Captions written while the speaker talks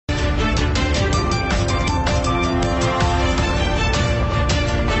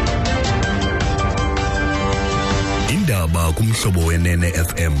Umhlobo wenene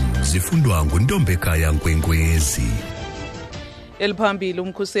FM zifundwa nguNtombekaya Nkwenkwezi. Eliphambili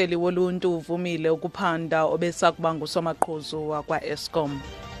umkhuseli woluntu uvumile ukuphanda obesakuba ngusomaqhuzu wakwa ESKOM.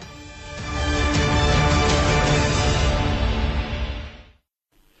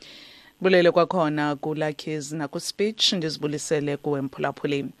 Bulele kwakhona kulakhiz nakuspeech ndizibulisele kuwe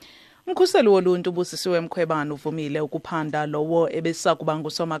mphulaphuli. Umkhuseli woluntu ubusisiwe Mkhwebane uvumile ukuphanda lowo ebesakuba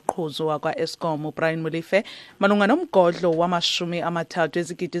ngusomaqhuzu wakwa ESKOM uBrian Molefe malunga nomgodlo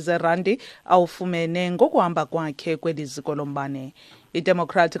wama-30,000 awufumene ngokuhamba kwakhe kweli ziko lombane.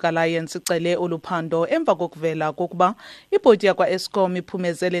 I-Democratic Alliance icele oluphando emva kokuvela kokuba ibhodi yakwa ESKOM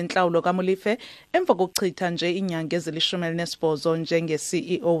iphumezele intlawulo kaMolefe emva kokuchitha nje iinyanga ezili-18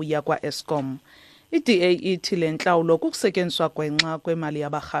 njenge-CEO yakwa ESKOM. I-DA ithi le ntlawulo kukusetyenziswa gwenxa kwemali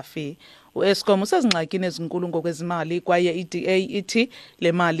yabarhafi. U-ESKOM usezingxakini ezinkulu ngokwezimali kwaye i-DA ithi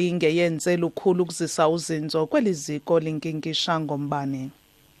le mali ngeyenze lukhulu ukuzisa uzinzo kweli ziko linkinkisha ngombane.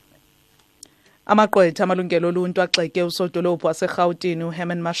 Amagqwetha amalungelo oluntu agxeke usodolophu waseRhawutini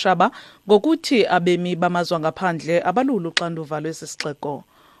uHerman Mashaba ngokuthi abemi bamazwe ngaphandle abalula uxanduva lwesi sixeko.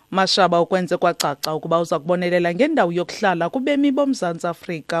 Mashaba ukwenze kwacaca ukuba uza kubonelela ngendawo yokuhlala kubemi boMzantsi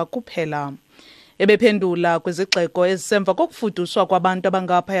Afrika kuphela. Ebephendula kwizigxeko ezisemva kokufuduswa kwabantu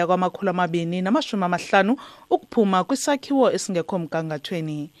abangaphaya kwama-250 ukuphuma kwisakhiwo esingekho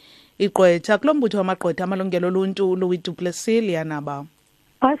mgangathweni. Igqwetha kulo mbutho wamagqwetha amalungelo oluntu Louis Du Plessis liyanaba.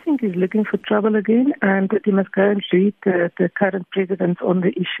 I think he's looking for trouble again, and he must go and read the current precedents on the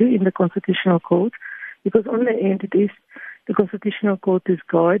issue in the Constitutional Court, because on the end it is the Constitutional Court is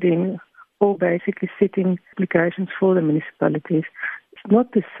guiding or basically setting applications for the municipalities. It's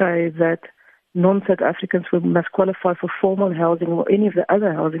not to say that non-South Africans must qualify for formal housing or any of the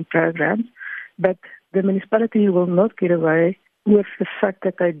other housing programs, but the municipality will not get away with the fact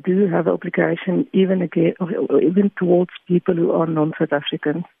that they do have an obligation even towards people who are non-South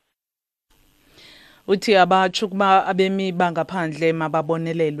Africans. Uthi abatsho ukuba abemi bangaphandle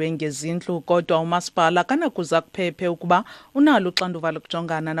mababonelelwe ngezindlu kodwa umasipala kanakuza kuphephe ukuba unalo uxanduva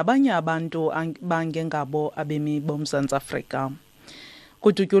lokujongana nabanye abantu bangengabo abemi boMzantsi Afrika.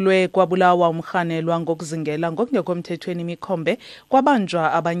 Kudutyulwe kwabulawa umrhanelwa ngokuzingela ngokungekho mthethweni imikhombe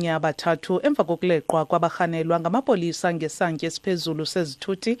kwabanjwa abanye abathathu emva kokuleqwa kwabarhanelwa ngamapolisa ngesantya esiphezulu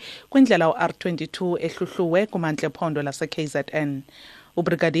sezithuthi kwindlela u-R22 ehluhluwe kumantla-phondo lase-KZN.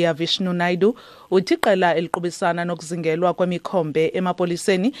 Ubrigadier Vishnu Naidu uthi iqela eliqubisana nokuzingelwa kwemikhombe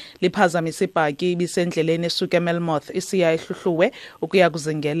emapoliseni liphazamisa ibhaki ibisendleleni esuka eMelmoth isiya ehluhluwe ukuya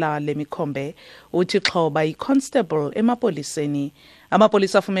kuzingela le mikhombe. Uthi xhoba yi-constable emapoliseni.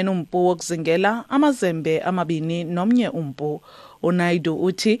 Amapolisa afumene umpu wokuzingela, amazembe amabini nomnye umpu. UNaidu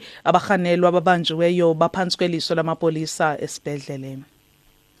uthi abarhanelwa ababanjiweyo baphantsi kweliso lamapolisa esibhedlele.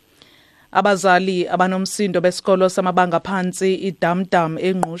 Abazali abanomsindo besikolo samabanga phansi iDamdam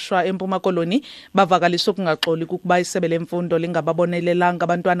engqushwa eMpuma Koloni bavakalisa ukungaxoli kukuba isebe lemfundo lingababonelelanga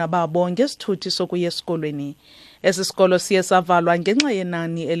abantwana babo ngesithuthi sokuya esikolweni. Esi sikolo siye savalwa ngenxa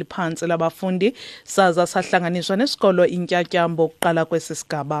yenani eliphantsi labafundi saza sahlanganiswa nesikolo intyatyambo okuqala kwesi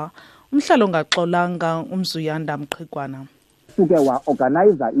sigaba. Umhlalo ongaxolanga uMzuyanda Mqhigwana. Suke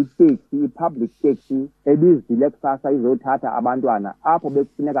wa-organizer i-public taxi ebizile kusasa izothatha abantwana apho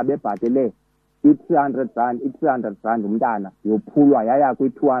bekufuneka bebhatele i-300 umntana yophulwa yaya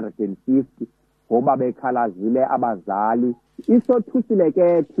kwi-250 ngoba bekhalazile abazali. Isothusile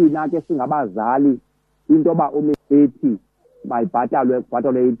ke thina ke singabazali into yoba ethi mayibhatalwe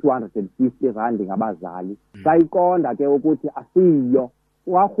i-250 ngabazali. Sayiqonda ke ukuthi asiyo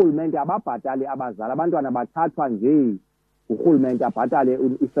urhulumente ababhatali abazali, abantwana bathathwa nje urhulumente abhatale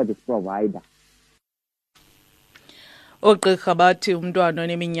i-service provider. Oogqirha bathi umntwana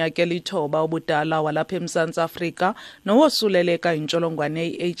oneminyaka 9 ubudala walapha eMzantsi Afrika nowosuleleka intsholongwane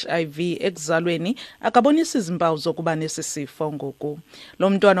i-HIV ekuzalweni akabonisa izimpawu zokuba nesi sifo ngoku. Lo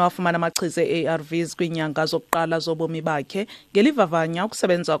mntwana wafumana amachiza e-ARVs kwiinyanga zokuqala zobomi bakhe ngelivavanya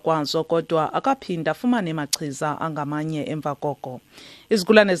ukusebenza kwazo kodwa akaphinda afumane amachiza angamanye emva koko.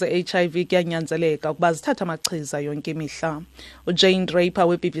 Izigulane ze-HIV kuyanyanzeleka ukuba zithathe amachiza yonke imihla. uJane Draper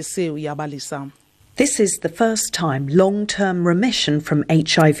we-BBC uyabalisa. This is the first time long-term remission from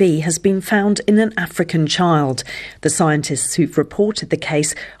HIV has been found in an African child. The scientists who've reported the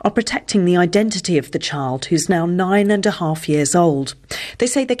case are protecting the identity of the child, who's now 9.5 years old. They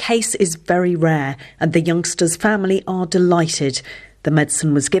say the case is very rare and the youngster's family are delighted. The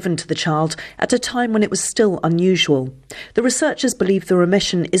medicine was given to the child at a time when it was still unusual. The researchers believe the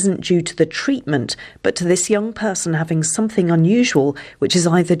remission isn't due to the treatment, but to this young person having something unusual, which is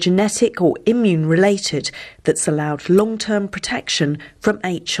either genetic or immune related, that's allowed long-term protection from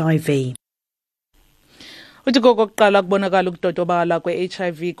HIV. Uthi kokokuqala kubonakala ukudodobala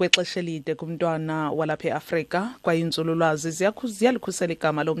kwe-HIV kwexesha elide kumntwana walapha eAfrika kwayinzululwazi ziyalikhusela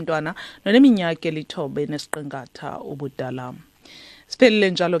igama lomntwana noneminyaka elithobe nesiqingatha ubudala. Siphelile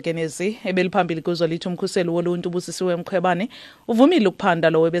njalo ke nezi ebeliphambili kuzo lithi umkhuseli woluntu ubusisiwe Mkhwebane uvumile ukuphanda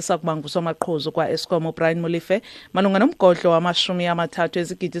lowo ebesakuba ngusomaqhuzu kwa ESKOM uBrian Molefe malunga nomgodlo wama-30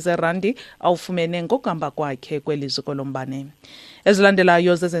 ezigidi zerandi awufumene ngokuhamba kwakhe kweliziko lombane.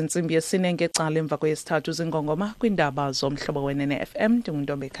 Ezilandelayo zezentsimbi yesine ngecala emva kweyesithathu zingongoma kwindaba zomhlobo wenene FM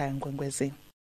ndinguntombekhaya Nkwenkwezi.